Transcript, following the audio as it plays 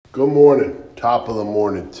Good morning, top of the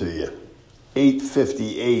morning to you.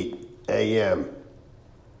 8:58 a.m.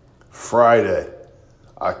 Friday,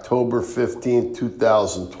 October 15th,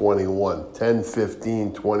 2021,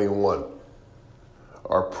 10:15:21.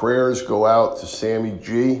 Our prayers go out to Sammy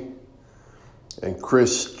G and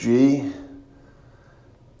Chris G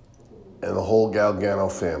and the whole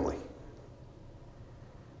Galgano family.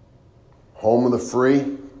 Home of the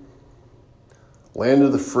free, land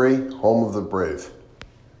of the free, home of the brave.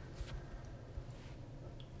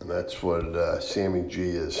 And that's what Sammy G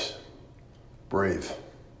is, brave.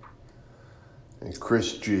 And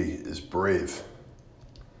Chris G is brave.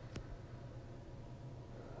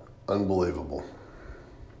 Unbelievable.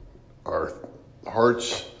 Our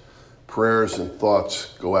hearts, prayers, and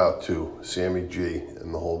thoughts go out to Sammy G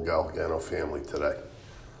and the whole Galgano family today.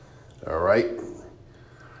 All right?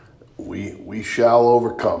 We shall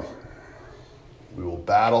overcome. We will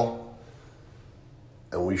battle,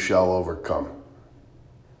 and we shall overcome.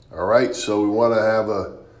 All right, so we want to have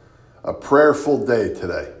a prayerful day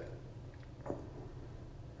today.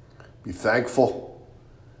 Be thankful,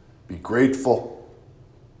 be grateful,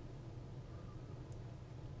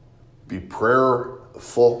 be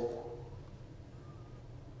prayerful,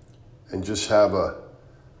 and just have a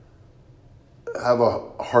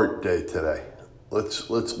heart day today. Let's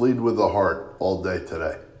lead with the heart all day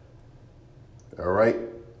today. All right?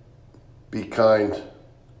 Be kind,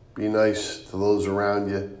 be nice to those around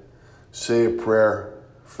you. Say a prayer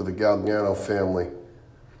for the Galgano family,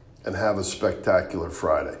 and have a spectacular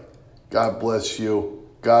Friday. God bless you.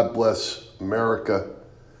 God bless America.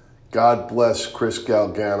 God bless Chris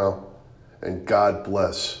Galgano. And God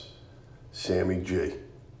bless Sammy G.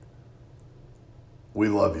 We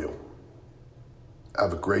love you.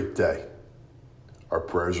 Have a great day. Our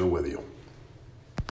prayers are with you.